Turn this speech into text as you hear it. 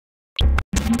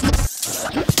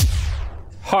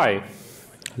Hi,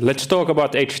 let's talk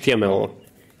about HTML.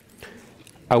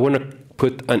 I want to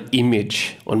put an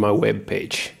image on my web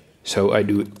page. So I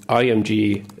do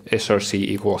img src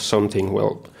equals something,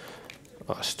 well,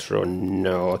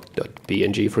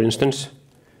 astronaut.png for instance.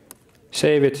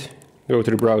 Save it, go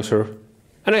to the browser,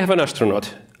 and I have an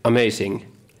astronaut. Amazing.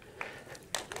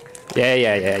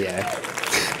 Yeah.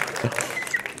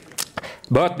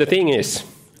 But the thing is,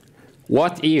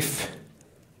 what if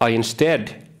I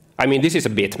instead, this is a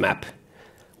bitmap.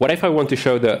 What if I want to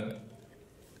show the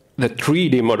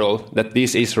 3D model that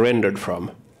this is rendered from?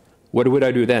 What would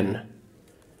I do then?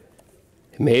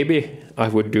 Maybe I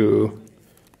would do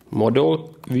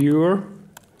model viewer,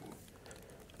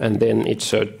 and then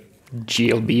it's a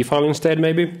GLB file instead,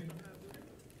 maybe.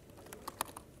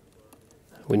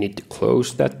 We need to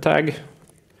close that tag.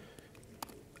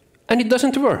 And it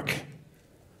doesn't work.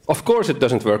 Of course it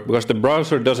doesn't work, because the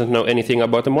browser doesn't know anything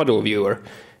about a model viewer.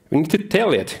 We need to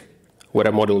tell it what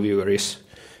a model viewer is.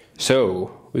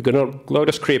 So we're going to load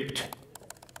a script.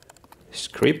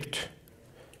 Script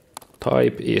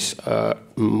type is a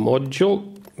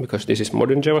module, because this is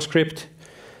modern JavaScript.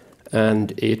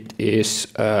 And it is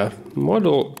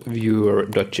model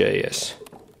viewer.js.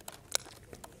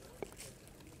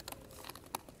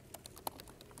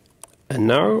 And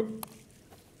now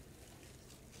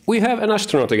we have an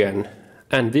astronaut again.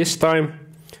 And this time,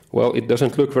 well, it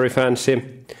doesn't look very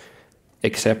fancy,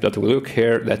 except that we look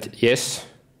here that, yes,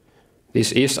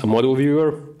 this is a model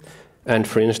viewer. And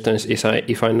for instance,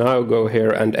 if I now go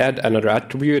here and add another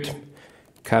attribute,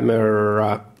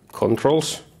 camera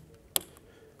controls,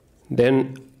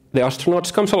 then the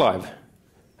astronaut comes alive.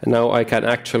 And now I can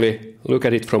actually look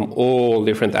at it from all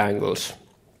different angles.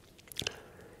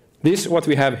 This, what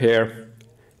we have here,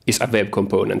 is a web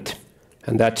component.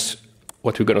 And that's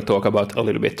what we're going to talk about a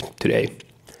little bit today.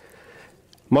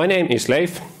 My name is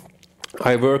Leif.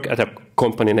 I work at a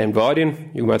company named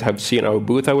Vaadin. You might have seen our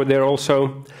booth over there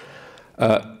also.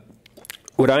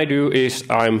 What I do is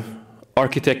I'm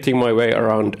architecting my way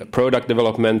around product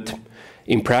development.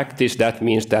 In practice, that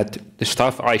means that the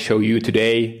stuff I show you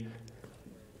today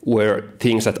were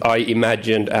things that I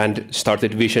imagined and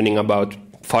started visioning about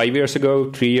 5 years ago,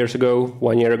 3 years ago,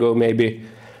 1 year ago maybe.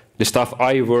 The stuff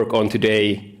I work on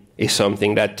today is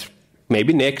something that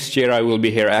maybe next year I will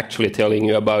be here actually telling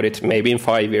you about it, maybe in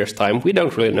 5 years' time. We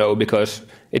don't really know because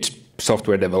it's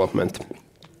software development.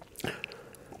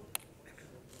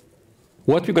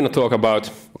 What we're going to talk about,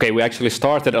 okay, we actually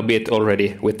started a bit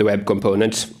already with the web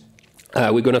components.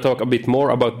 We're going to talk a bit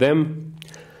more about them.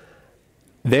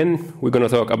 Then we're going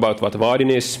to talk about what Vaadin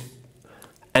is.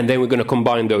 And then we're going to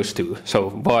combine those two, so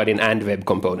Vaadin and web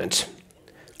components.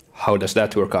 How does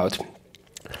that work out?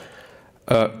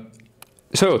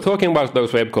 So talking about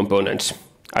those web components,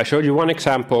 I showed you one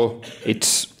example.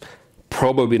 It's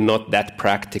probably not that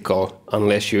practical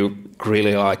unless you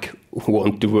really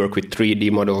want to work with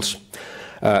 3D models.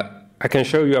 I can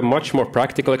show you a much more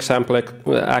practical example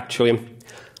actually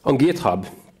on GitHub.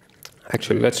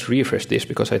 Actually, let's refresh this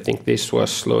because I think this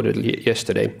was loaded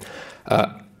yesterday.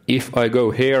 If I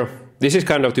go here, this is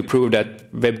kind of to prove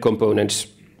that web components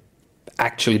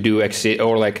actually do exist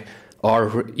or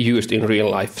are used in real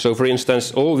life. So for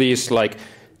instance, all these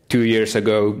 2 years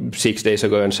ago, 6 days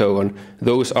ago and so on,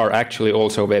 those are actually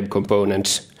also web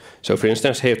components. So for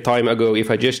instance, here time ago,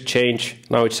 if I just change,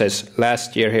 now it says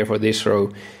last year here for this row,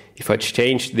 if I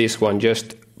change this one,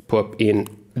 just pop in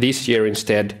this year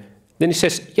instead, then it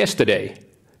says yesterday.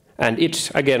 And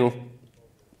it's, again,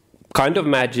 kind of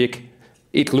magic.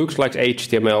 It looks like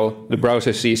HTML. The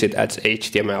browser sees it as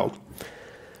HTML.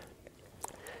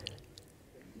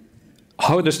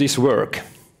 How does this work?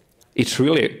 It's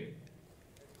really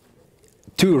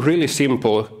two really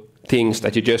simple things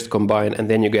that you just combine and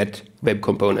then you get web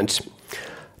components.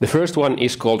 The first one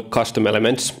is called custom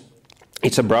elements.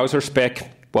 It's a browser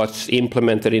spec, what's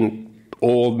implemented in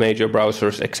all major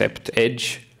browsers except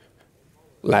Edge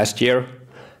last year.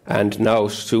 And now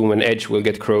soon when Edge will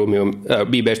get Chromium,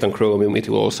 be based on Chromium, it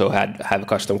will also have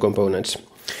custom components.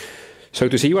 So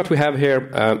to see what we have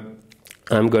here,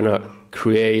 I'm going to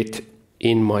create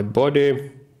in my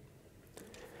body,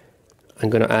 I'm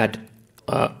going to add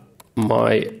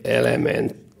my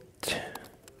element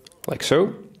like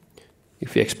so.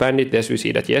 If we expand it, as we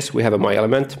see that yes, we have a my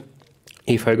element.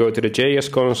 If I go to the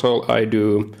JS console, I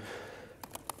do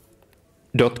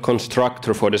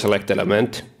 .constructor for the select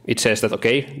element. It says that,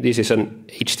 okay, this is an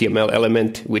HTML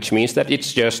element, which means that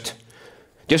it's just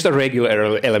a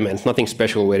regular element, nothing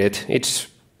special with it. It's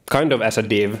kind of as a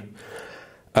div.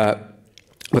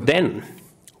 But then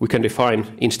we can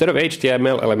define, instead of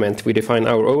HTML element, we define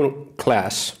our own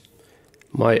class,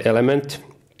 my element,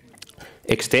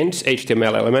 extends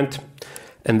HTML element,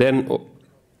 and then,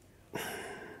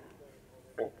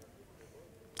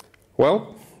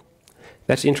 well,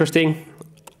 that's interesting.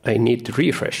 I need to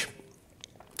refresh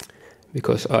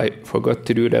because I forgot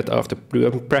to do that after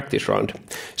doing practice round.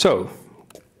 So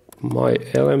my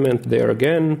element there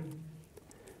again,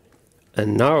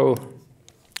 and now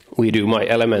we do my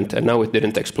element, and now it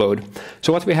didn't explode.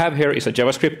 So what we have here is a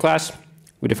JavaScript class.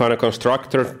 We define a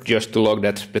constructor just to log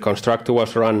that the constructor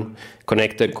was run,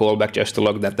 connected callback just to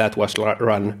log that that was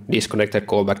run, disconnected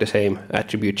callback the same,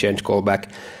 attribute change callback,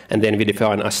 and then we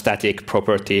define a static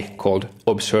property called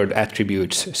observed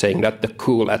attributes, saying that the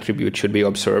cool attribute should be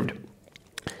observed.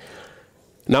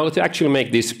 Now to actually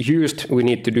make this used, we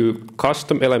need to do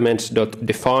custom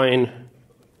elements.define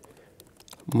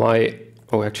my,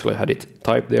 oh actually I had it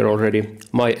typed there already,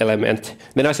 my element.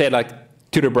 Then I said like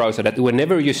to the browser that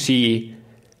whenever you see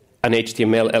an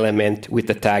HTML element with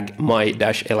the tag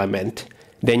my-element,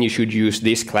 then you should use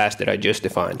this class that I just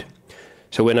defined.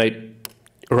 So when I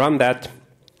run that,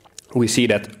 we see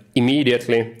that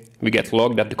immediately we get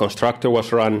logged that the constructor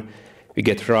was run, we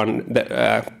get logged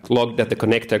that the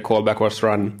connector callback was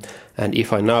run, and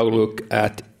if I now look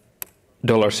at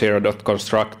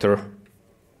 $0.constructor,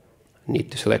 I need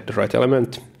to select the right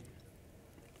element.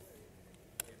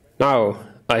 Now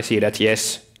I see that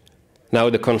yes, now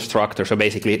the constructor, so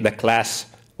basically the class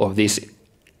of this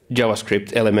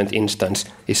JavaScript element instance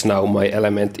is now my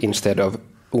element instead of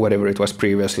whatever it was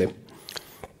previously.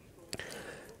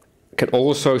 I can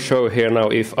also show here now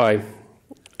if I,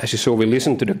 as you saw, we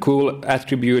listen to the cool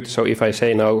attribute. So if I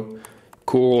say now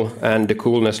cool and the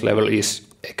coolness level is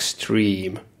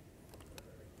extreme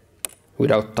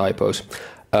without typos,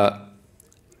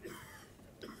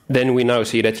 then we now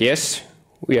see that yes,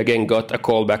 we again got a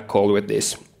callback call with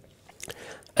this.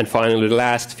 And finally, the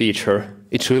last feature,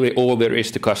 it's really all there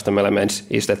is to custom elements,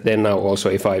 is that then now also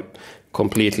if I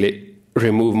completely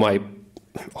remove my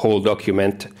whole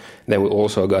document, then we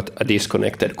also got a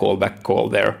disconnected callback call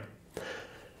there.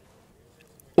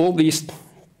 All these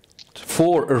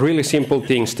four really simple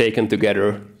things taken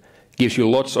together gives you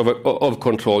lots of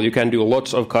control. You can do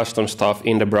lots of custom stuff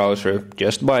in the browser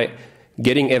just by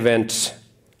getting events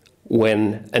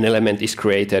when an element is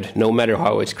created, no matter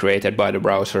how it's created by the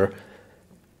browser,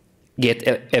 get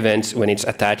events when it's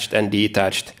attached and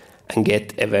detached, and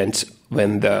get events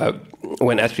when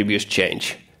attributes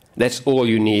change. That's all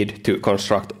you need to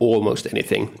construct almost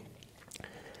anything.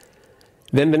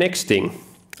 Then the next thing,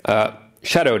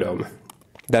 Shadow DOM.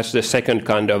 That's the second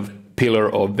kind of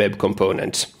pillar of web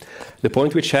components. The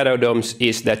point with Shadow DOMs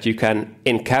is that you can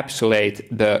encapsulate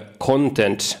the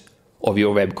contents of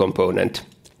your web component.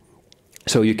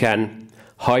 So you can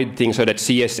hide things so that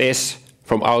CSS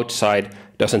from outside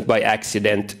doesn't by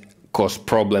accident cause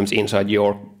problems inside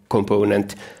your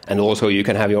component, and also you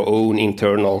can have your own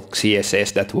internal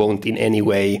CSS that won't in any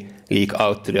way leak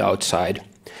out to the outside.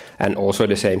 And also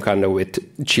the same kind of with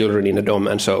children in the DOM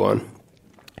and so on.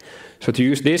 So to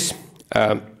use this,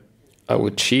 I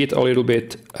would cheat a little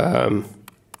bit.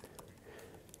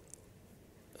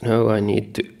 Now I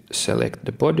need to select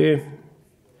the body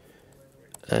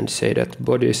and say that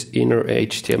body's inner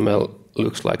HTML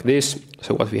looks like this.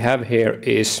 So what we have here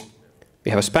is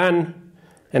we have a span,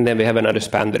 and then we have another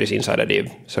span that is inside a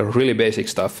div. So really basic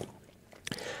stuff.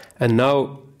 And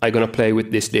now I'm going to play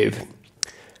with this div.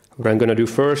 What I'm going to do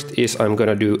first is I'm going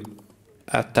to do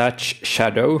attach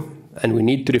shadow, and we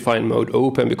need to define mode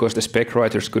open because the spec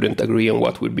writers couldn't agree on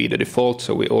what would be the default,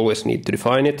 so we always need to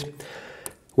define it.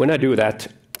 When I do that,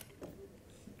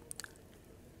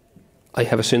 I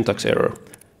have a syntax error.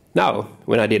 Now,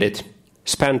 when I did it,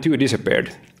 span2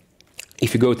 disappeared.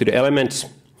 If you go to the elements,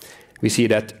 we see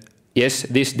that, yes,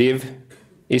 this div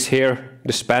is here,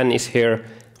 the span is here,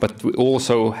 but we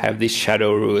also have this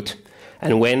shadow root.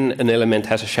 And when an element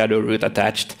has a shadow root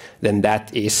attached, then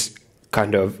that is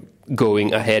kind of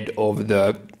going ahead of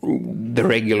the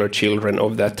regular children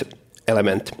of that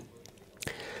element.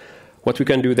 What we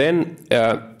can do then,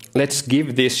 let's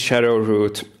give this shadow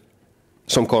root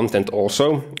some content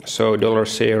also. So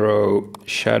 $0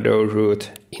 shadow root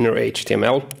inner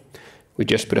HTML. We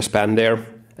just put a span there,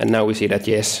 and now we see that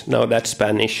yes, now that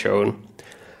span is shown,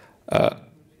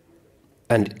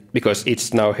 and because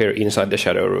it's now here inside the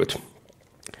shadow root.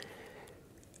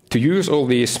 To use all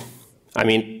these, I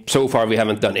mean, so far we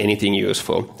haven't done anything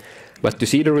useful, but to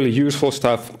see the really useful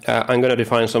stuff, I'm going to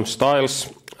define some styles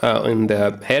in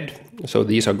the head. So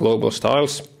these are global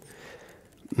styles.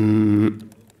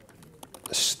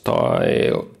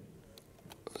 Style,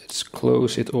 let's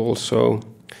close it also.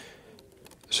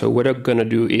 So what I'm going to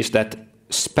do is that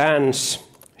spans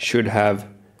should have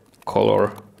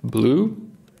color blue,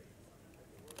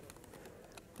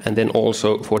 And then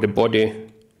also for the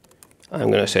body,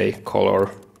 I'm going to say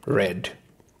color red.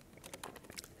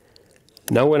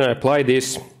 Now when I apply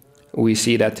this, we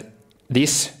see that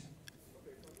this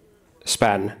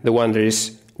span, the one that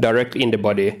is directly in the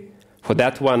body, for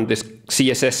that one this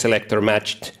CSS selector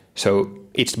matched, so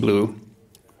it's blue.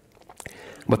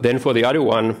 But then for the other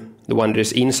one, the one that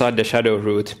is inside the shadow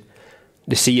root,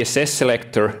 the CSS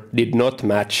selector did not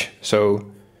match,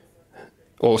 so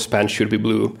all spans should be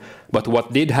blue. But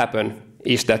what did happen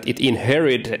is that it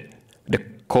inherited the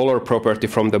color property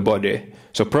from the body.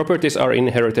 So properties are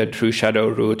inherited through shadow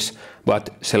roots, but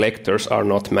selectors are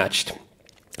not matched.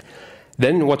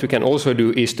 Then what we can also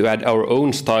do is to add our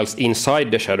own styles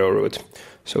inside the shadow root.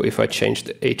 So if I change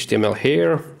the HTML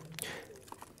here,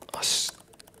 a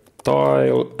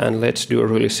style, and let's do a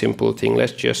really simple thing.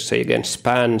 Let's just say again,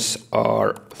 spans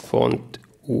are font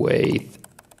weight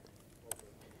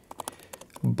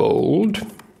bold.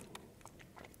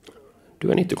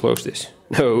 Do I need to close this?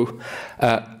 No.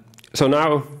 So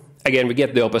now, again, we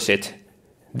get the opposite.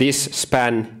 This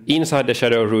span inside the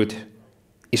shadow root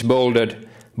is bolded,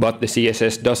 but the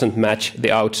CSS doesn't match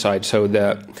the outside, so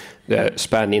the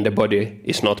span in the body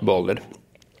is not bolded.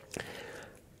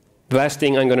 The last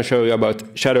thing I'm going to show you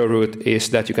about shadow root is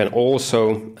that you can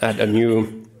also add a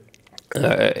new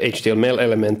HTML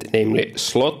element, namely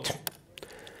slot.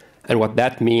 And what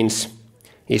that means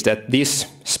is that this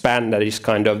span that is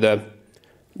kind of the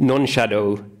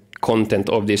non-shadow content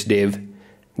of this div,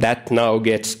 that now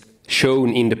gets shown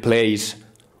in the place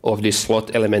of this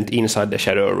slot element inside the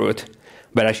shadow root.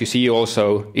 But as you see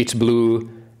also, it's blue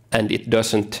and it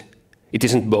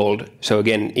isn't bold. So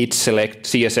again, its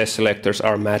CSS selectors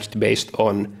are matched based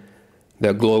on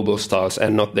the global styles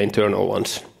and not the internal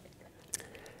ones.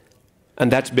 And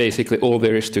that's basically all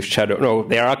there is to shadow. No,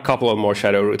 there are a couple of more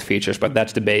shadow root features, but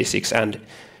that's the basics. And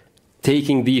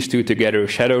taking these two together,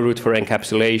 shadow root for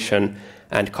encapsulation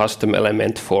and custom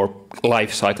element for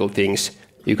lifecycle things,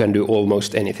 you can do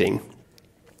almost anything.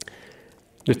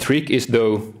 The trick is,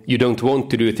 though, you don't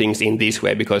want to do things in this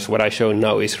way, because what I show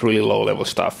now is really low-level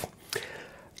stuff.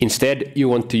 Instead, you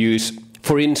want to use,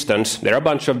 for instance, there are a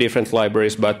bunch of different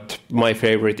libraries, but my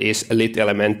favorite is a lit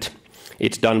element.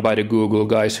 It's done by the Google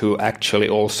guys, who actually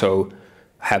also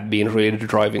have been really the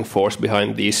driving force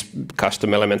behind these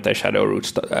custom element and shadow root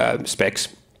specs.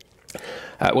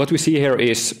 What we see here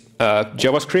is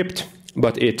JavaScript,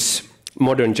 but it's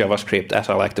modern JavaScript, as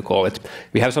I like to call it.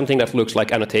 We have something that looks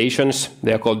like annotations.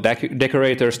 They are called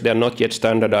decorators. They are not yet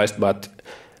standardized, but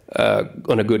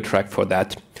on a good track for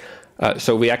that.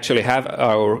 So we actually have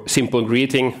our simple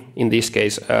greeting, in this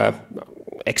case,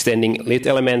 extending lit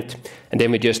element, and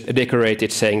then we just decorate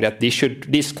it saying that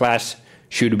this class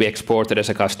should be exported as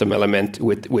a custom element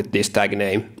with this tag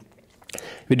name.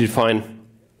 We define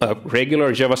a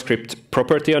regular JavaScript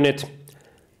property on it,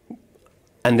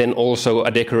 and then also a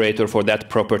decorator for that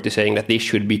property saying that this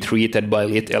should be treated by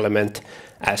lit element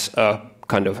as a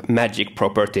kind of magic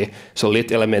property. So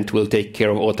lit element will take care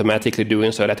of automatically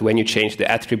doing so that when you change the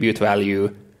attribute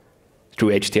value through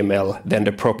HTML, then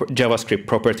the JavaScript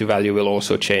property value will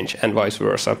also change, and vice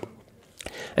versa.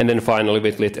 And then finally,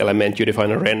 with lit element, you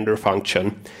define a render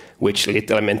function, which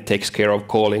lit element takes care of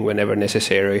calling whenever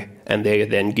necessary, and they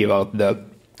then give out the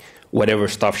whatever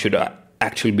stuff should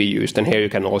actually be used. And here you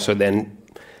can also then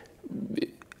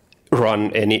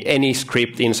run any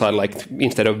script inside, like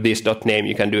instead of this .name,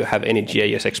 you can have any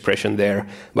JS expression there,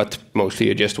 but mostly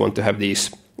you just want to have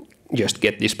these, just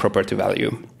get this property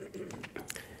value.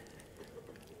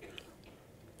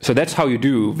 So that's how you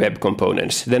do web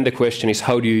components. Then the question is,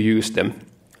 how do you use them?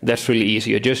 That's really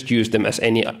easy. You just use them as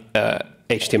any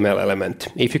HTML element.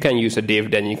 If you can use a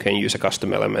div, then you can use a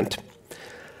custom element.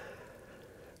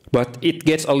 But it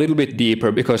gets a little bit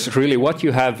deeper, because really what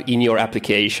you have in your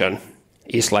application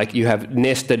is like you have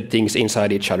nested things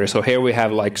inside each other. So here we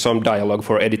have like some dialogue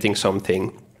for editing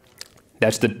something.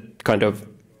 That's the kind of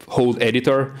whole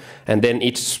editor. And then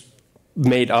it's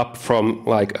made up from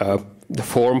like the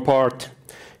form part.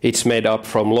 It's made up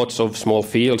from lots of small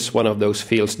fields. One of those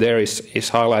fields there is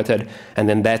highlighted. And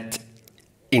then that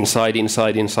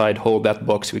inside hold that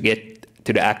box, we get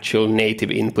to the actual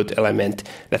native input element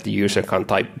that the user can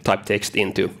type text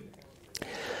into.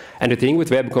 And the thing with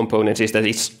web components is that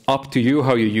it's up to you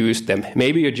how you use them.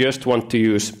 Maybe you just want to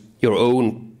use your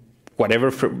own whatever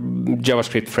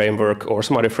JavaScript framework or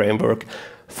some other framework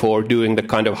for doing the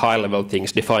kind of high-level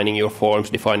things, defining your forms,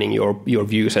 defining your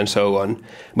views, and so on.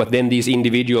 But then these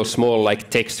individual small like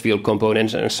text field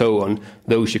components and so on,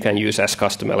 those you can use as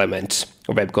custom elements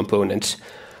or web components.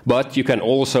 But you can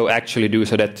also actually do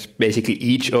so that basically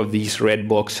each of these red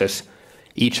boxes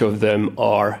Each of them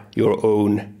are your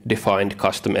own defined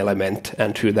custom element,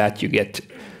 and through that you get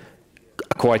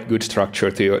a quite good structure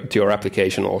to your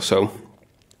application also.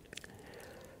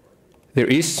 There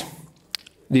is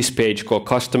this page called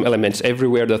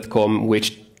customelements.everywhere.com,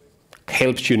 which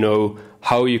helps you know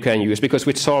how you can use, because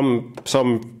with some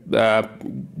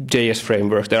JS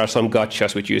frameworks, there are some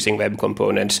gotchas with using web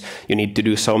components. You need to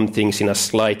do some things in a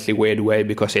slightly weird way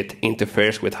because it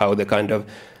interferes with how the kind of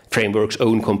framework's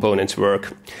own components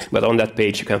work. But on that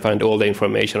page, you can find all the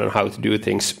information on how to do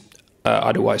things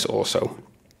otherwise also.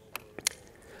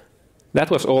 That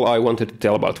was all I wanted to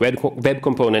tell about web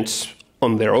components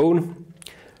on their own.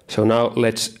 So now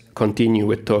let's continue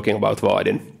with talking about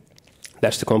Vaadin.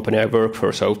 That's the company I work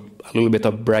for, so a little bit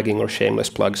of bragging or shameless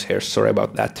plugs here. Sorry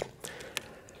about that.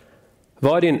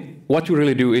 Vaadin, what we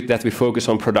really do is that we focus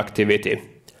on productivity.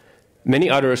 Many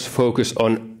others focus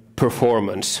on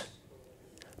performance.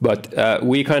 But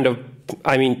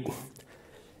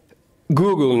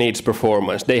Google needs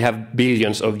performance. They have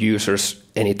billions of users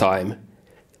anytime.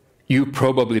 You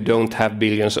probably don't have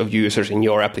billions of users in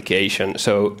your application,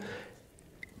 so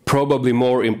probably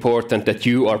more important that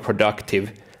you are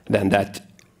productive than that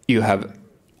you have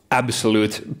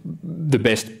the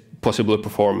best possible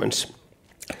performance.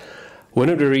 One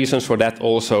of the reasons for that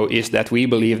also is that we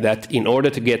believe that in order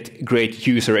to get great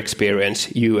user experience,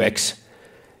 UX,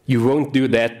 you won't do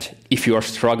that if you are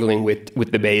struggling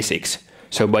with the basics.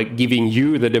 So by giving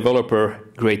you, the developer,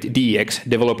 great DX,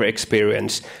 developer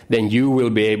experience, then you will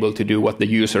be able to do what the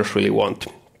users really want.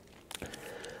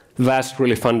 The last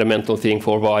really fundamental thing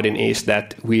for Vaadin is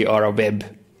that we are a web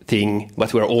thing,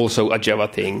 but we're also a Java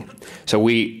thing. So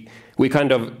we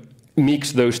kind of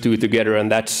mix those two together,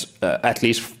 and that's, at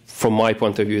least from my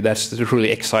point of view, that's the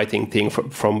really exciting thing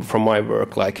from my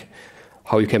work, like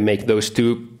how you can make those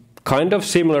two kind of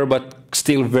similar but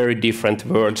still very different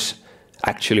words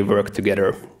actually work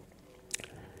together.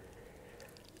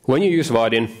 When you use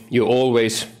Vaadin, you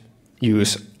always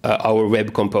use our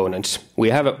web components. We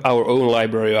have our own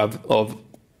library of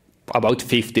about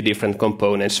 50 different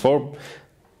components for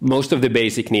most of the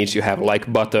basic needs you have,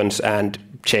 like buttons and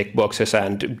checkboxes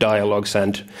and dialogues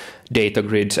and data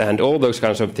grids and all those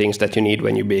kinds of things that you need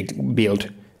when you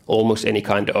build almost any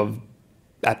kind of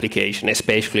application,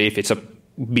 especially if it's a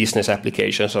business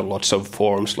application, so lots of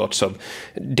forms, lots of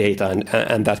data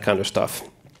and that kind of stuff.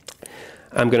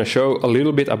 I'm going to show a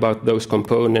little bit about those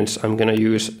components. I'm going to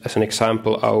use as an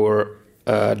example our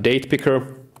date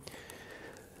picker.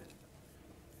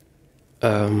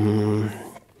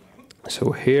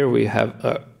 So here we have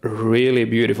a really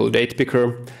beautiful date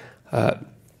picker.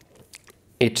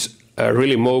 It's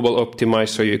really mobile optimized,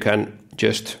 so you can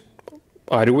just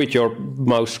either with your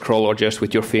mouse scroll or just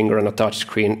with your finger on a touch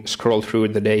screen scroll through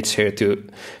the dates here to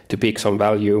pick some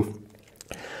value.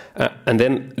 And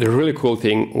then the really cool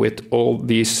thing with all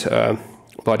these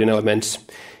Vaadin elements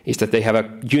is that they have a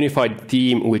unified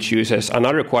theme which uses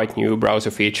another quite new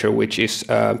browser feature, which is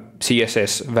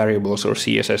CSS variables or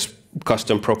CSS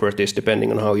custom properties,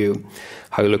 depending on how you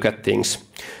look at things.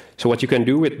 So what you can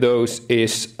do with those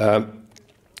is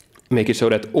make it so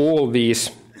that all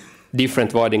these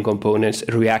different Vaadin components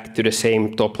react to the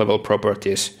same top-level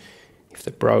properties. If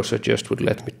the browser just would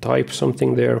let me type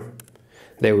something there.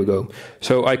 There we go.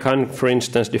 So I can, for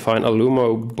instance, define a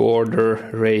Lumo border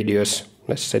radius.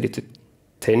 Let's set it to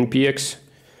 10px.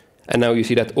 And now you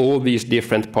see that all these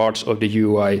different parts of the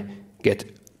UI get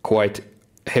quite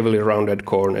heavily rounded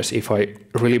corners. If I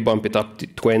really bump it up to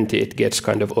 20, it gets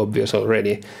kind of obvious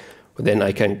already. But then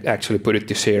I can actually put it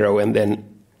to 0, and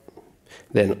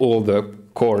then all the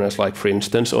corners, like for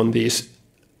instance on these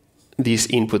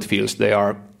input fields, they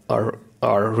are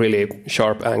really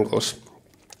sharp angles.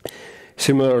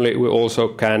 Similarly, we also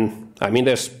can,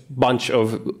 there's a bunch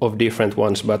of different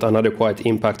ones, but another quite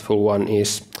impactful one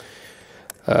is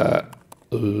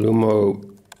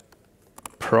Lumo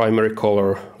primary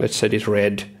color. Let's set it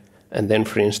red, and then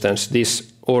for instance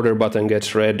this order button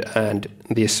gets red and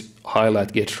this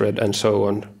highlight gets red and so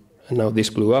on. And now this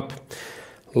blew up.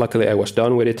 Luckily I was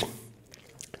done with it.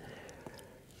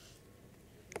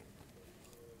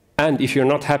 And if you're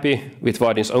not happy with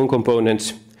Vaadin's own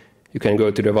components, you can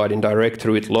go to the Vaadin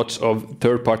directory with lots of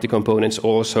third-party components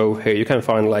also. Here you can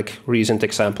find like recent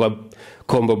example of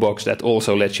combo box that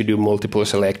also lets you do multiple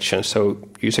selections. So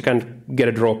user can get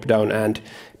a drop down and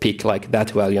pick like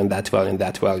that value and that value and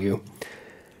that value.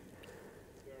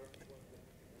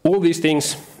 All these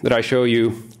things that I show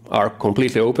you are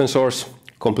completely open source,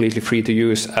 completely free to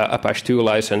use, Apache 2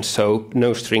 license, so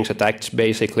no strings attached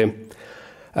basically.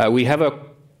 We have a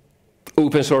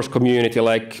open source community,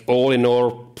 like all in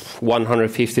all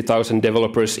 150,000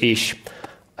 developers-ish.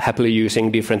 happily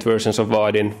using different versions of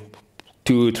Vaadin,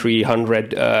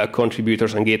 200-300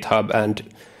 contributors on GitHub, and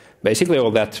basically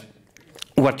all that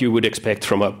what you would expect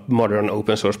from a modern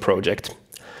open source project.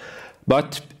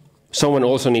 But someone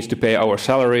also needs to pay our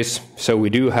salaries, so we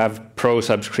do have pro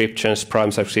subscriptions,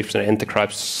 prime subscriptions, and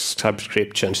enterprise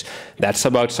subscriptions. That's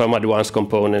about some advanced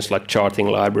components like charting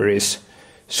libraries,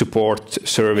 support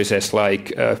services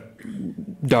like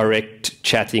direct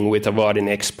chatting with a Vaadin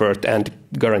expert and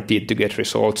guaranteed to get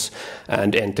results,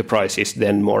 and enterprise is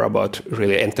then more about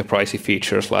really enterprisey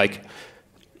features like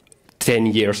 10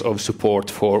 years of support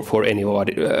for any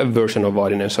version of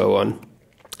Vaadin and so on.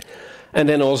 And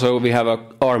then also we have an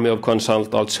army of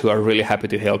consultants who are really happy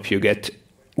to help you get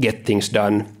things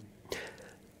done.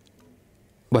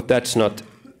 But that's not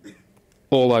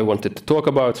all I wanted to talk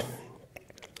about.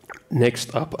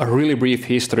 Next up, a really brief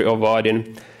history of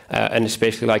Vaadin, and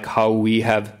especially like how we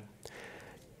have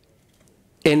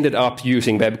ended up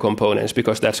using web components,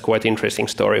 because that's quite an interesting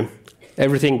story.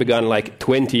 Everything began like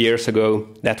 20 years ago.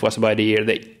 That was by the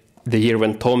year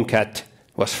when Tomcat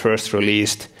was first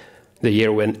released, the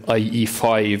year when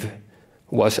IE5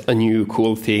 was a new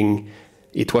cool thing.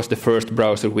 It was the first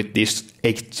browser with this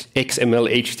XML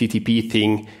HTTP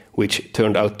thing, which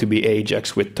turned out to be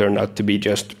Ajax, which turned out to be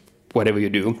just whatever you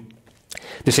do.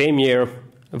 The same year,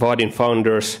 Vaadin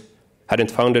founders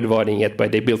hadn't founded Vaadin yet,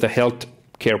 but they built a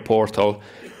healthcare portal,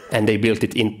 and they built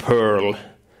it in Perl.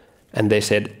 And they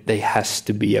said there has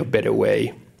to be a better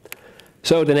way.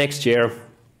 So the next year,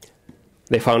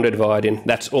 they founded Vaadin.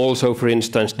 That's also, for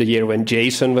instance, the year when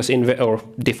JSON was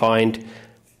defined,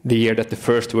 the year that the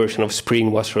first version of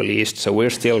Spring was released. So we're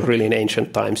still really in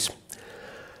ancient times.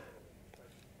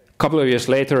 A couple of years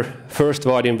later, first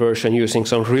Vaadin version using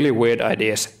some really weird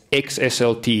ideas,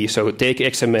 XSLT. So take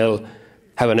XML,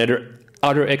 have another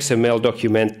XML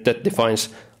document that defines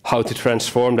how to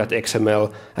transform that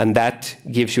XML, and that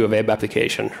gives you a web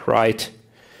application, right?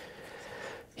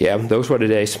 Yeah, those were the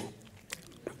days.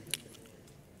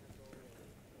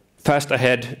 Fast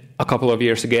ahead a couple of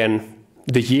years again,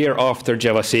 the year after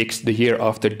Java 6, the year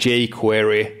after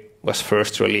jQuery was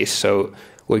first released, so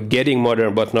we're getting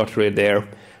modern but not really there.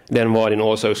 Then Vaadin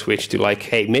also switched to like,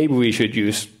 hey, maybe we should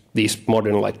use these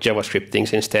modern like JavaScript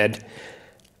things instead.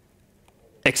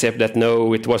 Except that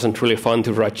no, it wasn't really fun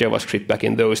to write JavaScript back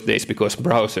in those days because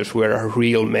browsers were a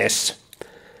real mess.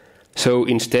 So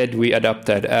instead we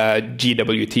adopted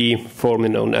GWT, formerly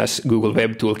known as Google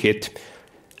Web Toolkit.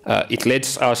 It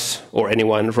lets us or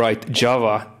anyone write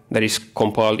Java that is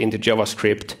compiled into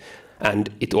JavaScript, and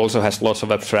it also has lots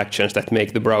of abstractions that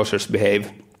make the browsers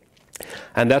behave.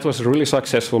 And that was a really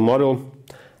successful model.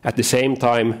 At the same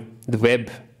time, the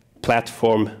web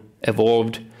platform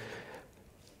evolved.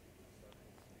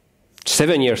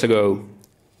 7 years ago,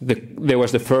 there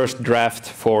was the first draft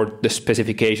for the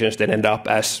specifications that end up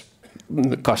as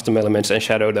custom elements and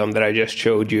Shadow DOM that I just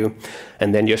showed you.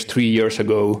 And then just 3 years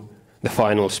ago, the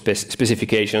final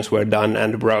specifications were done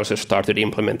and the browser started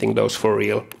implementing those for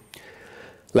real.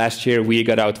 Last year, we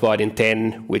got out Vaadin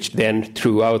 10, which then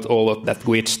threw out all of that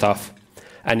weird stuff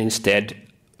and instead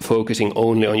focusing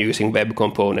only on using web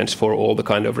components for all the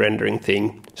kind of rendering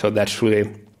thing. So that's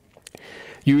really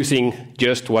using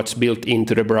just what's built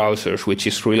into the browsers, which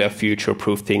is really a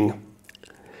future-proof thing.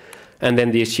 And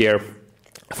then this year,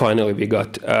 finally, we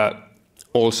got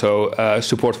also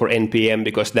support for NPM,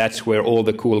 because that's where all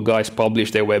the cool guys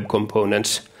publish their web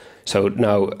components. So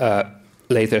now,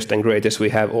 latest and greatest we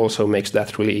have also makes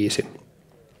that really easy.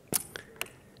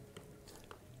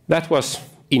 That was,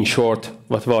 in short,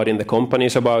 what Vaadin the company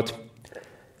is about.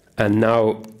 And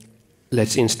now,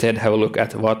 let's instead have a look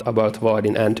at what about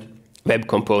Vaadin and web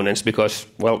components, because,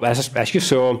 well, as you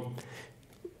saw,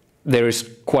 there is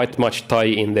quite much tie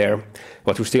in there,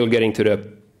 but we're still getting to the,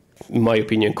 in my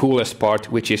opinion, coolest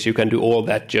part, which is you can do all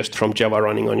that just from Java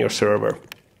running on your server.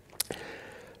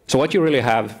 So what you really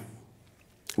have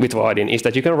with Vaadin is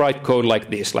that you can write code like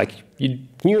this, like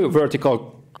new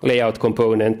vertical layout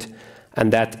component,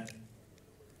 and that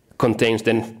contains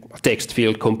then a text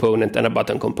field component and a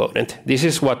button component. This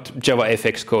is what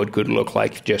JavaFX code could look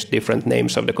like, just different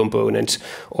names of the components,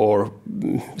 or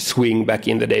Swing back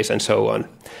in the days and so on.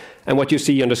 And what you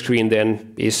see on the screen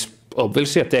then is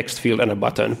obviously a text field and a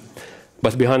button.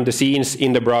 But behind the scenes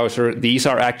in the browser, these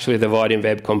are actually the Vaadin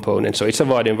web components. So it's a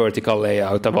Vaadin vertical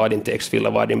layout, a Vaadin text field,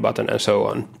 a Vaadin button, and so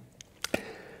on.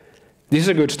 This is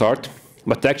a good start,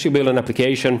 but to actually build an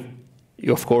application,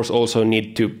 you of course also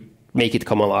need to make it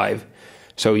come alive.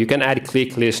 So you can add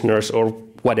click listeners or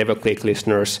whatever click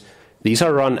listeners. These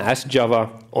are run as Java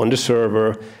on the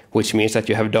server, which means that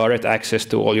you have direct access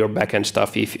to all your backend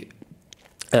stuff.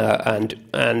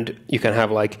 And you can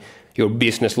have like your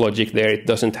business logic there. It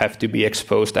doesn't have to be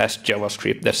exposed as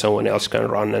JavaScript that someone else can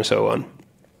run and so on.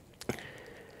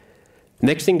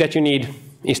 Next thing that you need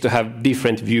is to have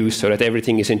different views so that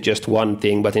everything isn't just one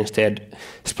thing, but instead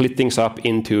split things up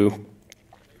into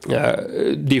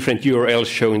different URLs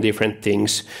showing different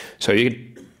things. So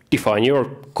you define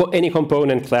any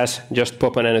component class, just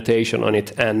pop an annotation on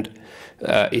it, and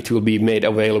it will be made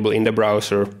available in the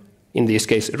browser. In this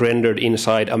case, rendered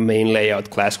inside a main layout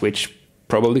class, which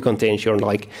probably contains your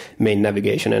main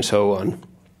navigation and so on.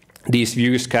 These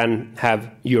views can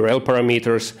have URL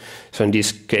parameters. So in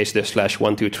this case, the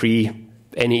 /123,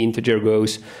 any integer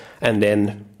goes, and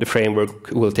then the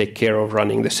framework will take care of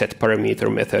running the setParameter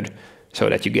method so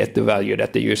that you get the value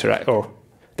that the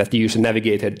user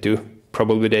navigated to.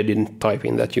 Probably they didn't type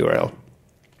in that URL.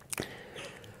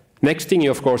 Next thing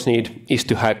you of course need is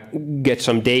to get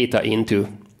some data into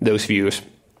those views.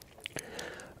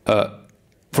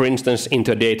 For instance,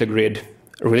 into a data grid,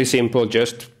 really simple,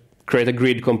 just create a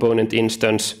grid component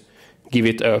instance, give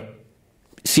it a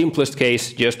simplest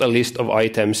case, just a list of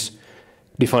items,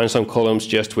 define some columns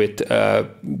just with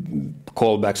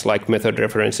callbacks like method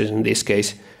references in this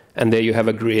case, and there you have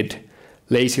a grid.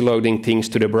 Lazy loading things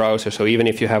to the browser, so even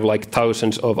if you have like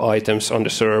thousands of items on the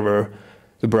server,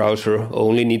 the browser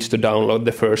only needs to download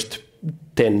the first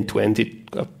 10, 20,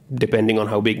 depending on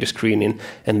how big the screen is,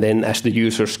 and then as the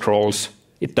user scrolls,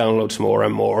 it downloads more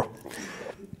and more.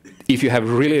 If you have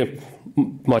really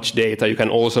much data, you can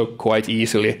also quite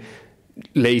easily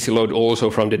lazy load also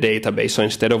from the database. So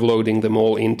instead of loading them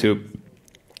all into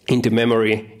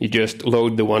memory, you just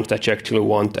load the ones that you actually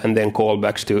want and then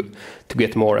callbacks to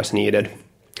get more as needed.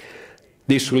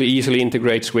 This really easily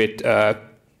integrates with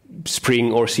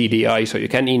Spring or CDI, so you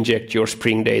can inject your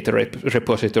Spring data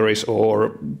repositories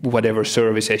or whatever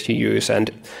services you use,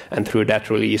 and through that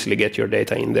really easily get your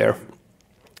data in there.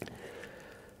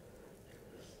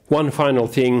 One final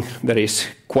thing that is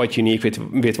quite unique with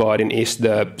Vaadin is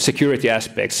the security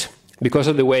aspects. Because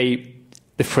of the way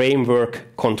the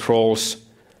framework controls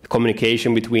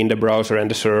communication between the browser and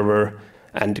the server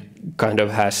and kind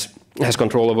of has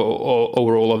control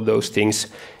over all of those things,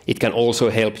 it can also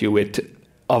help you with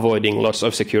avoiding lots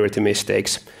of security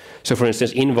mistakes. So for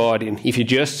instance, in Vaadin, if you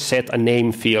just set a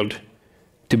name field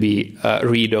to be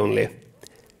read-only,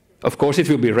 of course it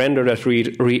will be rendered as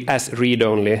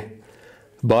read-only,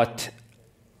 but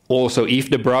also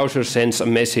if the browser sends a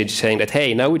message saying that,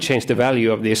 hey, now we changed the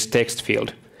value of this text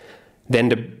field, then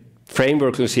the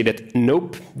framework will see that,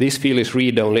 nope, this field is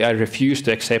read-only, I refuse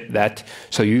to accept that,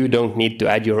 so you don't need to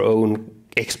add your own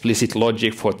explicit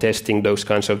logic for testing those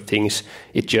kinds of things.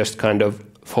 It just kind of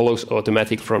follows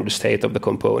automatically from the state of the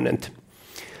component.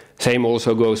 Same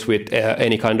also goes with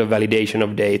any kind of validation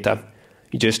of data.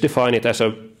 You just define it as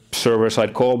a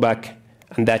server-side callback,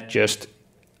 and that just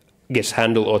gets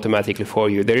handled automatically for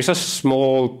you. There is a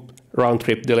small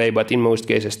round-trip delay, but in most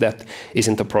cases that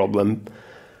isn't a problem.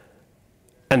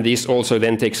 And this also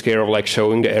then takes care of like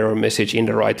showing the error message in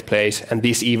the right place. And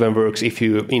this even works if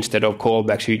you, instead of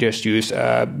callbacks, you just use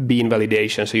bean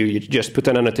validation. So you just put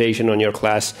an annotation on your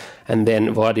class, and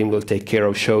then Vaadin will take care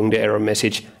of showing the error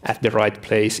message at the right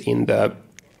place in the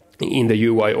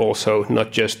UI also,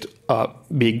 not just a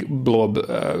big blob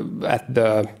at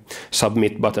the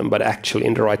submit button, but actually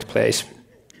in the right place.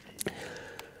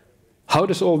 How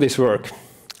does all this work?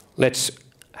 Let's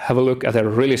have a look at a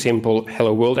really simple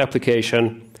Hello World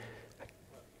application.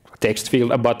 Text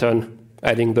field, a button,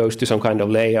 adding those to some kind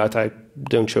of layout. I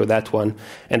don't show that one.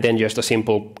 And then just a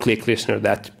simple click listener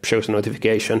that shows a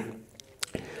notification.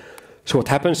 So what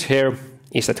happens here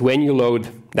is that when you load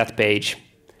that page,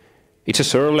 it's a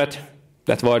servlet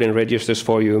that Vaadin registers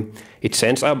for you. It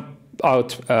sends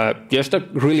out just a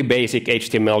really basic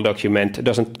HTML document. It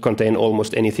doesn't contain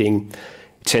almost anything.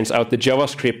 It sends out the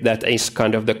JavaScript that is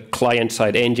kind of the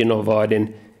client-side engine of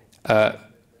Vaadin.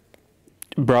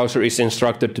 Browser is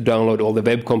instructed to download all the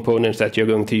web components that you're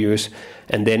going to use,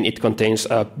 and then it contains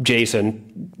a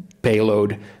JSON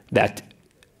payload that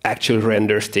actually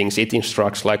renders things. It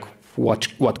instructs like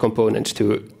what components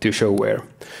to show where.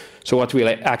 So what we'll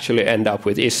actually end up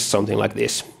with is something like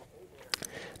this.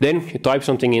 Then you type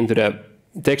something into the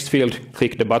text field,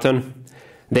 click the button,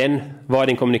 then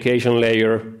Vaadin communication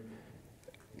layer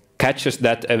catches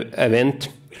that event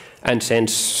and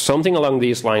sends something along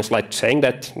these lines, like saying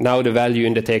that now the value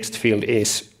in the text field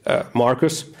is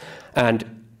Marcus,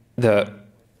 and the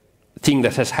thing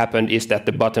that has happened is that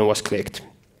the button was clicked.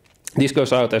 This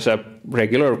goes out as a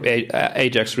regular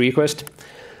AJAX request.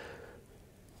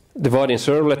 The Vaadin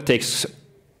servlet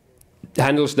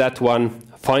handles that one,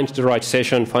 finds the right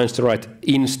session, finds the right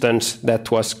instance that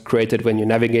was created when you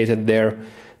navigated there,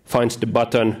 finds the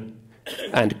button,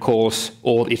 and calls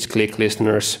all its click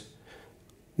listeners.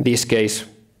 In this case,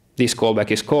 this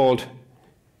callback is called,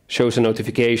 shows a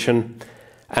notification,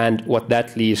 and what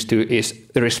that leads to is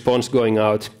the response going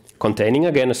out, containing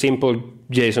again a simple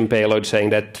JSON payload saying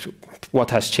that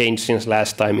what has changed since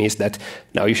last time is that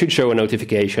now you should show a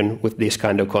notification with this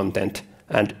kind of content,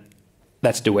 and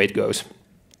that's the way it goes.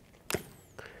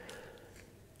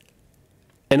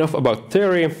 Enough about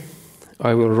theory.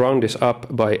 I will round this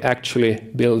up by actually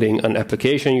building an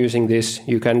application using this.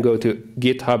 You can go to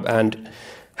GitHub and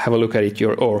have a look at it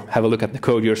or have a look at the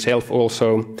code yourself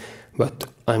also, but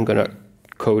I'm gonna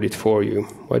code it for you.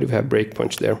 Why do we have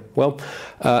breakpoints there? Well,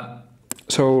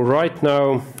 so right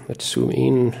now, let's zoom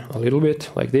in a little bit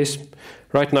like this.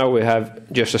 Right now we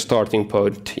have just a starting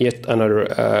point, yet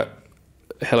another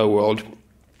hello world.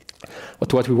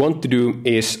 But what we want to do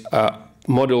is a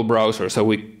model browser. So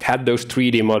we had those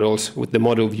 3D models with the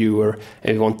model viewer,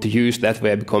 and we want to use that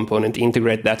web component,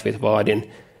 integrate that with Vaadin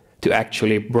to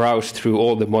actually browse through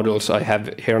all the models I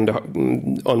have here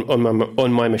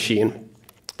on my machine.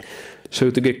 So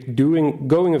to get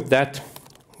going with that,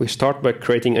 we start by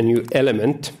creating a new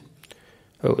element.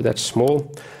 Oh, that's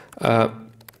small.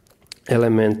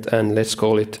 Element, and let's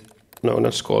call it, no,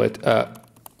 not call it,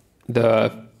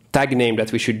 the tag name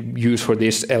that we should use for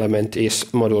this element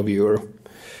is model viewer.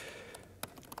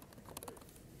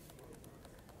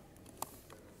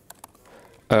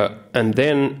 And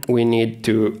then we need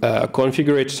to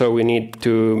configure it, so we need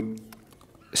to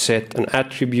set an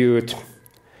attribute.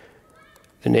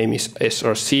 The name is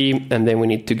src, and then we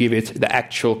need to give it the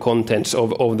actual contents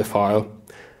of the file.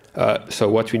 So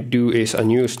what we do is a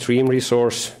new stream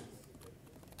resource.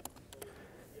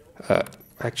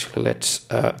 Actually, let's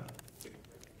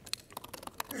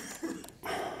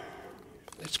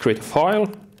create a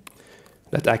file.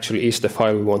 That actually is the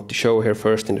file we want to show here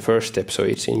first in the first step. So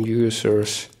it's in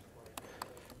users,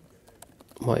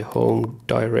 my home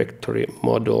directory,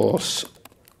 models,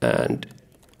 and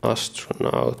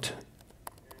astronaut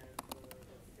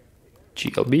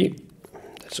GLB.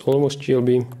 That's almost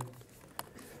GLB.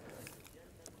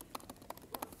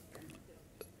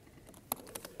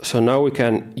 So now we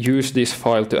can use this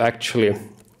file to actually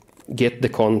get the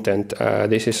content.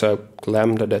 This is a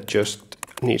lambda that just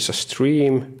needs a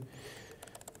stream.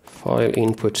 File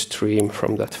input stream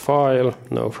from that file,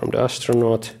 no, from the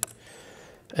astronaut.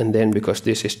 And then because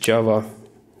this is Java,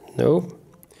 no,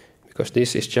 because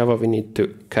this is Java, we need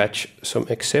to catch some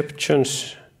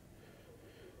exceptions.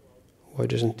 Why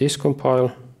doesn't this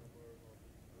compile?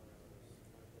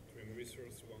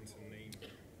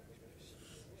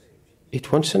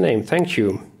 It wants a name, thank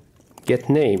you. Get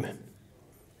name.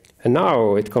 And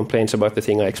now it complains about the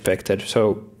thing I expected.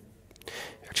 So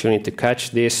actually need to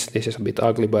catch this. This is a bit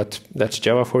ugly, but that's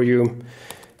Java for you.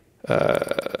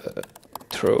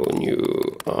 Throw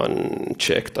new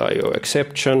unchecked IO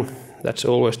exception. That's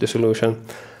always the solution.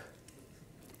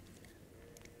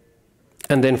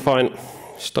 And then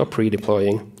stop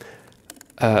redeploying.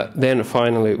 Then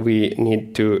finally we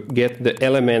need to get the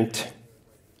element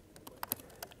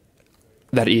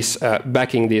that is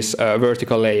backing this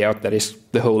vertical layout that is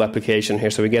the whole application here.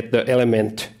 So we get the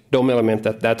element, DOM element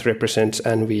that represents,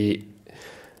 and we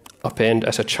append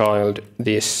as a child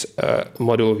this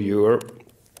model viewer.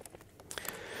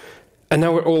 And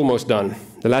now we're almost done.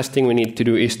 The last thing we need to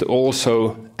do is to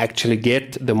also actually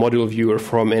get the model viewer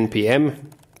from NPM.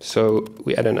 So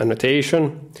we add an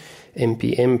annotation,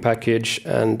 npm package,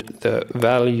 and the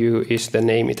value is the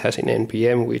name it has in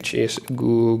npm, which is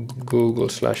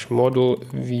google/model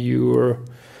viewer.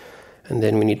 And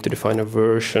then we need to define a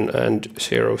version, and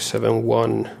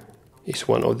 071 is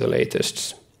one of the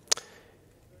latest.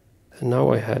 And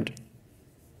now I had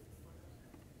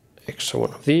extra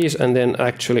one of these, and then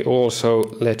actually also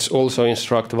let's also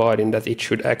instruct Vaadin that it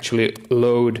should actually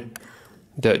load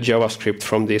the JavaScript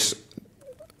from this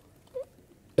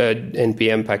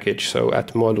npm package. So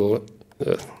at model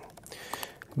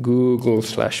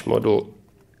google/model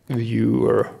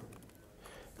viewer,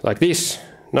 like this.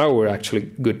 Now we're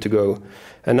actually good to go.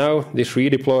 And now this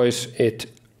redeploys. It,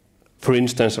 for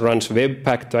instance, runs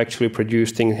Webpack to actually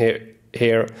produce things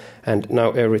here, and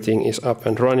now everything is up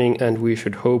and running, and we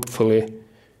should hopefully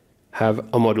have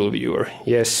a model viewer.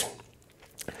 Yes.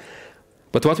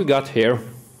 But what we got here,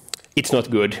 it's not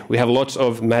good. We have lots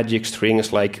of magic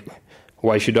strings like,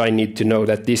 why should I need to know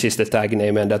that this is the tag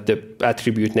name and that the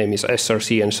attribute name is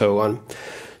src and so on.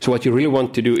 So what you really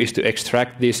want to do is to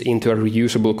extract this into a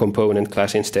reusable component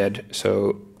class instead.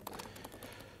 So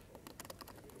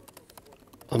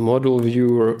a model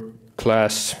viewer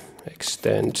class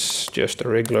extends just a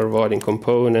regular Vaadin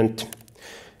component,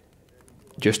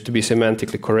 just to be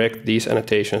semantically correct, these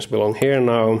annotations belong here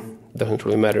now. Doesn't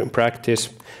really matter in practice.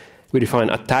 We define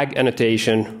a tag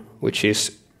annotation, which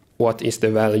is what is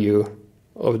the value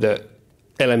of the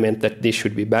element that this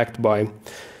should be backed by.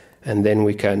 And then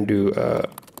we can do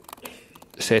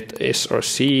set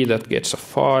src that gets a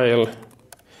file.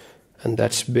 And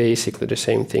that's basically the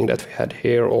same thing that we had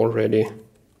here already,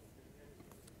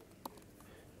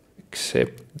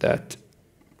 except that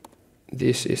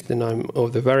this is the name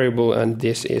of the variable, and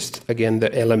this is again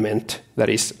the element that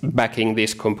is backing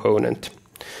this component.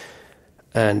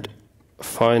 And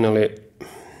finally,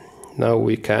 now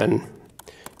we can,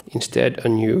 instead a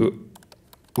new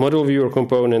model viewer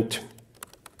component,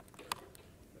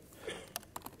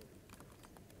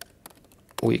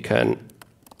 we can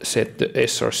set the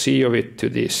src of it to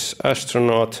this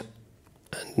astronaut,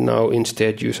 and now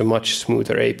instead use a much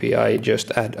smoother API,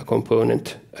 just add a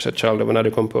component as a child of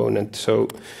another component, so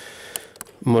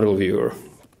model viewer.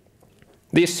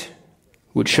 This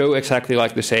would show exactly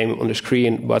like the same on the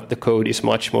screen, but the code is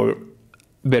much more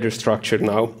better structured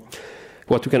now.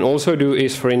 What we can also do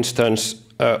is, for instance,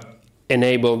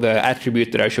 enable the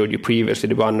attribute that I showed you previously,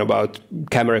 the one about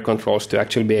camera controls, to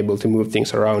actually be able to move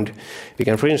things around. We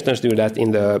can, for instance, do that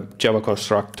in the Java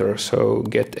constructor. So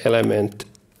get element,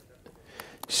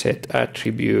 set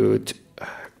attribute,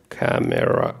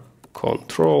 camera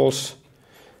controls,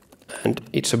 and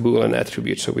it's a Boolean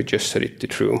attribute, so we just set it to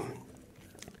true.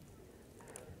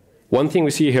 One thing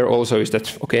we see here also is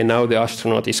that, okay, now the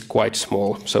astronaut is quite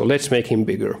small, so let's make him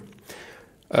bigger.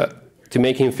 To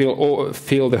make him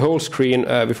fill the whole screen,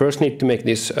 we first need to make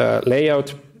this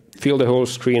layout fill the whole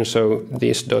screen, so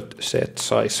this dot set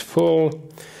size full,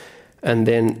 and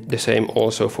then the same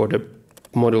also for the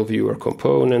model viewer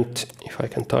component, if I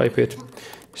can type it,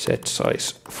 set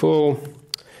size full,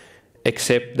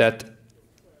 except that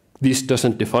this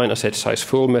doesn't define a set size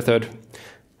full method,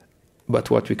 but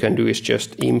what we can do is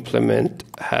just implement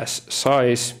has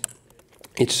size.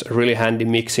 It's a really handy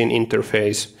mixin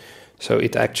interface. So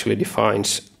it actually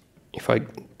defines, if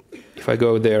I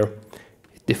go there,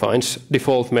 it defines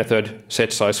default method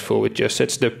set size full. It just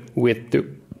sets the width to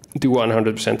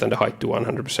 100% and the height to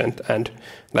 100%, and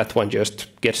that one just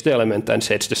gets the element and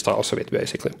sets the styles of it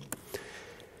basically.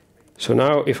 So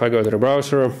now if I go to the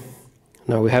browser,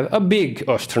 now we have a big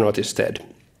astronaut instead.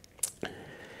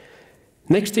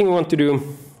 Next thing we want to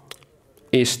do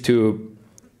is to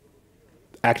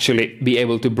actually be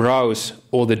able to browse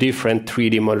all the different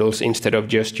 3D models instead of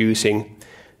just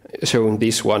showing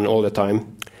this one all the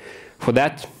time. For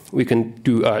that, we can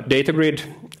do a data grid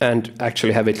and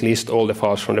actually have it list all the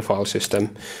files from the file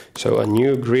system. So a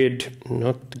new grid,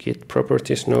 not git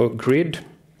properties, no grid.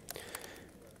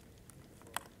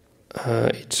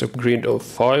 It's a grid of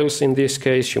files in this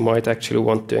case. You might actually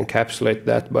want to encapsulate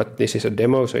that, but this is a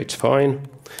demo, so it's fine.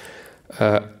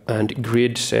 And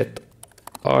grid set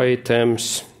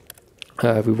items.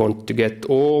 We want to get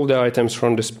all the items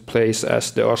from this place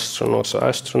as the astronaut. So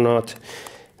astronaut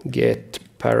get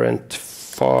parent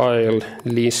file,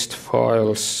 list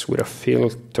files with a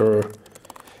filter,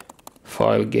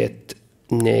 file get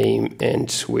name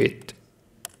ends with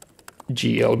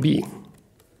GLB.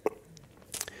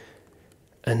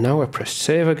 And now I press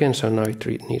save again, so now it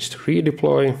needs to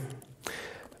redeploy.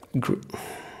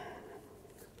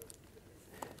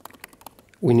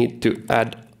 We need to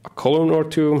add a column or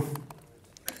two,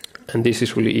 and this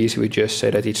is really easy. We just say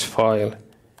that it's file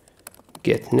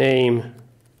get name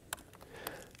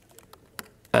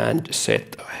and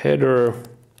set a header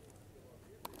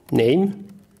name,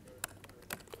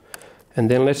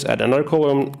 and then let's add another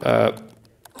column.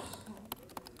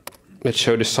 Let's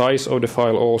show the size of the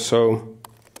file also.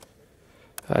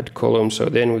 Add column, so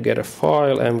then we get a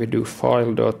file and we do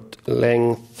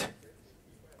file.length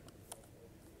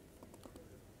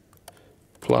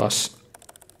plus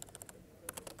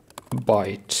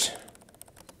bytes,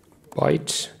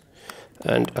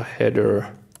 and a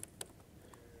header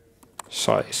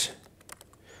size.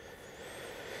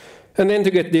 And then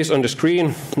to get this on the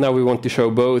screen, now we want to show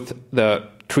both the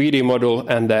 3D model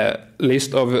and the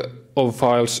list of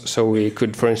files. So we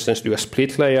could, for instance, do a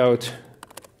split layout.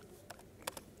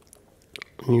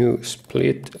 New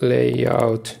split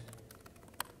layout,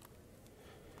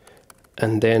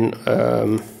 and then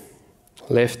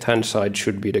left hand side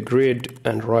should be the grid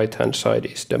and right hand side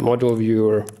is the model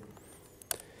viewer.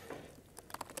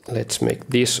 Let's make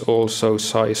this also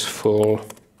size full,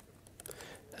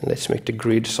 and let's make the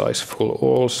grid size full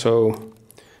also.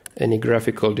 Any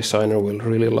graphical designer will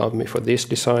really love me for this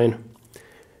design.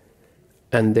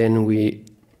 And then we,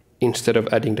 instead of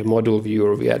adding the model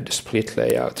viewer, we add the split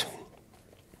layout.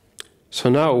 So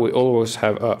now we always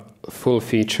have a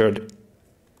full-featured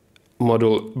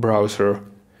model browser,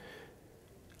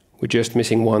 we're just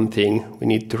missing one thing. We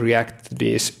need to react to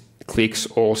these clicks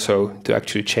also to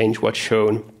actually change what's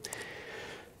shown.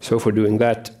 So for doing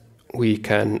that, we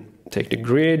can take the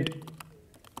grid,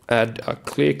 add a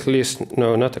click list,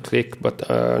 no, not a click, but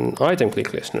an item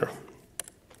click listener.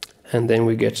 And then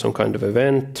we get some kind of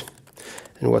event.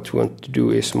 And what we want to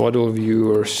do is model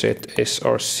viewer set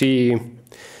src.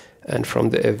 And from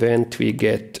the event, we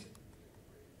get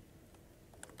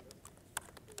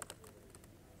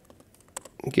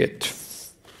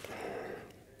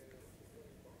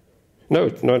no,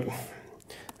 not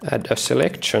add a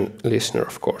selection listener,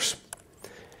 of course,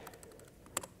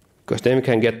 because then we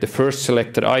can get the first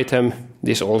selected item.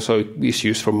 This also is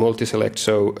used for multi-select,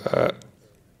 so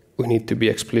we need to be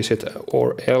explicit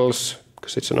or else,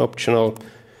 because it's an optional,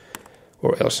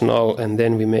 or else null, and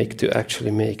then we make to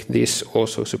actually make this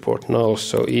also support null.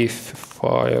 So if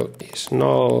file is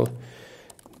null,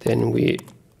 then we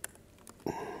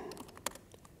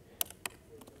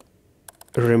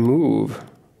remove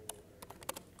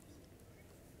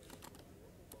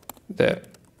the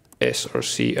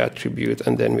src attribute,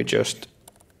 and then we just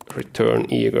return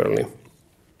eagerly.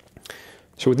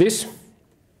 So with this,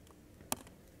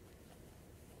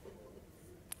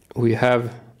 we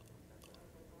have,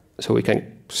 so we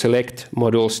can select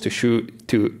models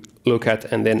to look at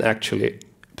and then actually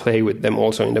play with them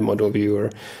also in the model viewer.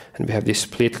 And we have this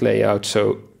split layout,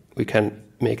 so we can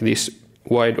make this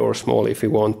wide or small if we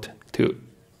want to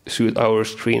suit our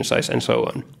screen size and so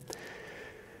on.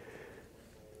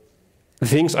 The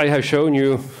things I have shown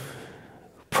you,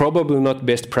 probably not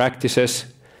best practices,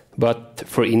 but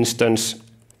for instance,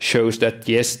 shows that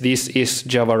yes, this is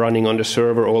Java running on the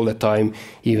server all the time,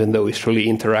 even though it's really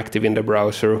interactive in the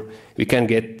browser. We can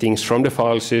get things from the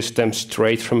file system,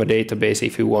 straight from a database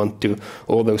if we want to,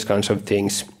 all those kinds of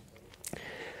things.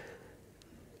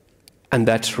 And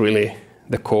that's really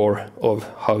the core of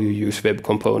how you use web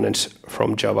components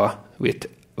from Java with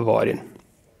Vaadin.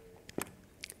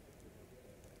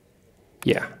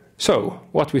 Yeah, so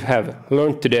what we have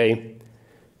learned today: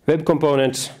 web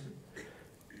components,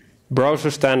 browser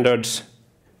standards,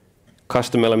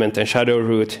 custom element and shadow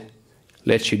root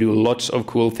lets you do lots of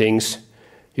cool things.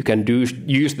 You can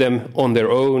use them on their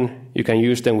own, you can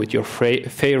use them with your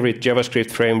favorite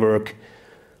JavaScript framework,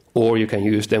 or you can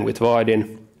use them with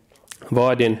Vaadin.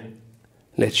 Vaadin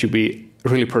lets you be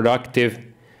really productive.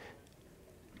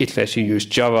 It lets you use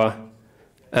Java,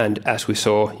 and as we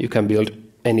saw, you can build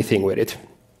anything with it.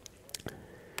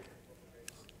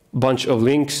 Bunch of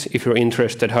links if you're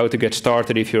interested how to get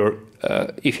started, if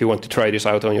you want to try this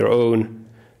out on your own.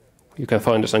 You can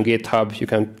find us on GitHub, you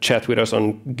can chat with us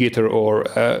on Gitter or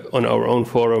on our own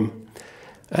forum.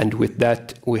 And with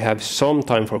that, we have some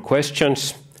time for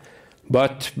questions.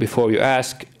 But before you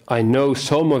ask, I know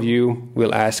some of you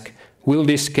will ask, will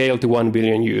this scale to 1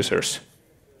 billion users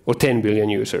or 10 billion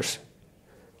users?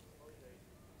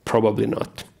 Probably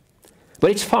not.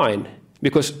 But it's fine,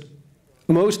 because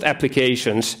most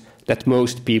applications that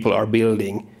most people are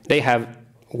building, they have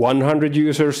 100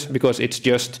 users because it's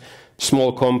just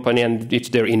small company and it's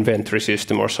their inventory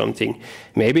system or something.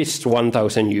 Maybe it's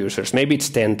 1,000 users, maybe it's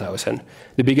 10,000.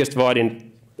 The biggest Vaadin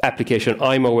application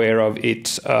I'm aware of,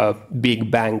 it's a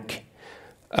big bank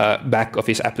back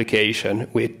office application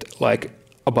with like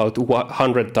about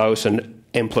 100,000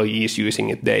 employees using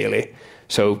it daily.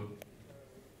 So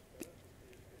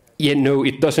yeah, no,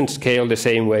 it doesn't scale the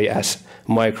same way as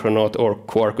Micronaut or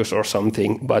Quarkus or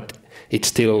something, but it's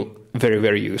still very,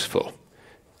 very useful.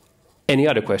 Any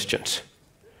other questions?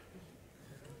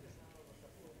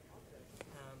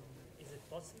 Is it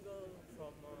possible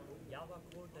from Java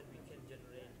code that we can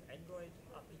generate Android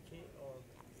APK, or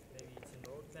maybe it's a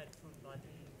roadmap from Vaadin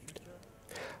in the future?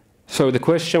 So the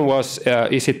question was,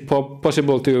 is it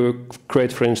possible to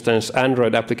create, for instance,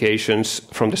 Android applications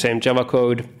from the same Java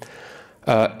code?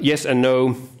 Yes and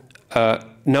no.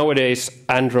 Nowadays,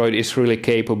 Android is really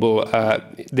capable.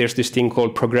 There's this thing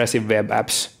called progressive web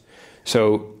apps.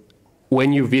 So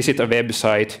when you visit a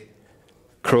website,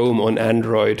 Chrome on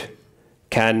Android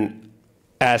can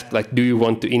ask, like, do you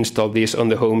want to install this on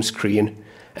the home screen?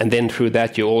 And then through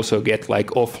that, you also get like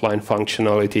offline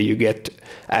functionality. You get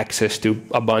access to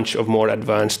a bunch of more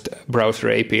advanced browser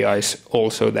APIs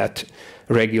also that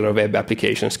regular web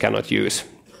applications cannot use.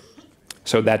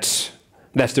 So that's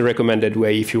the recommended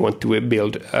way if you want to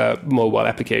build mobile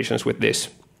applications with this.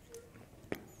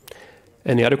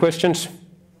 Any other questions?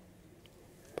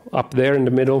 Up there in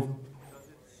the middle.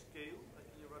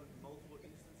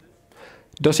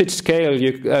 Does it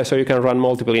scale so you can run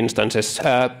multiple instances?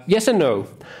 Yes and no.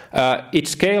 It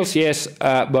scales, yes,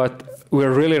 but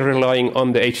we're really relying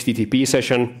on the HTTP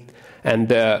session.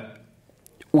 And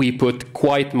we put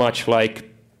quite much, like,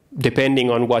 depending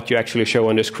on what you actually show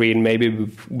on the screen, maybe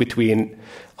between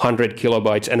 100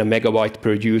 kilobytes and a megabyte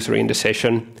per user in the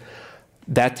session.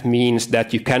 That means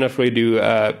that you cannot really do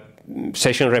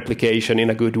session replication in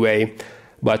a good way.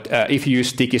 But if you use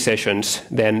sticky sessions,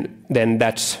 then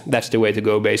that's the way to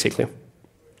go, basically.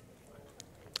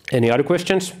 Any other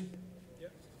questions?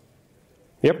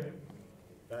 Yep.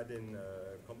 Vaadin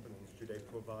components, do they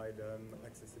provide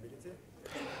accessibility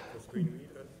for screen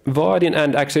readers? Vaadin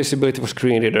and accessibility for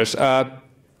screen readers.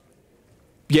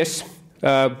 Yes,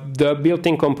 the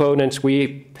built-in components,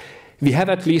 we have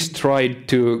at least tried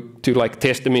to like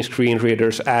test them in screen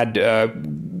readers, add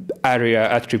area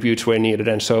attributes where needed,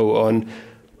 and so on.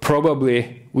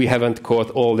 Probably we haven't caught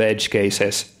all the edge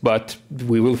cases, but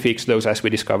we will fix those as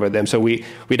we discover them. So we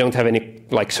don't have any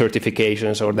like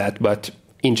certifications or that, but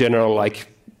in general, like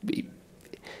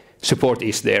support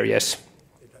is there. Yes.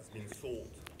 It has been solved.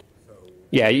 So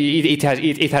yeah,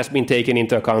 it has been taken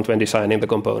into account when designing the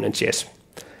components. Yes.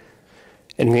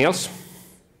 Anything else?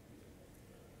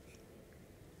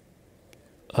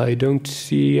 I don't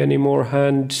see any more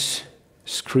hands.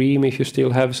 Scream if you still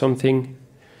have something.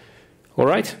 All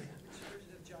right.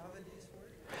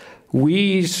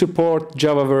 We support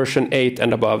Java version 8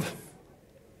 and above.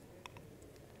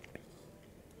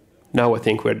 Now I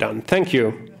think we're done. Thank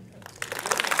you.